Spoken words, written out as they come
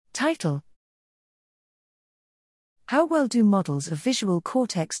Title: How well do models of visual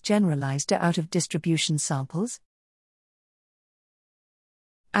cortex generalize to out-of-distribution samples?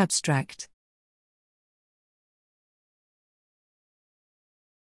 Abstract.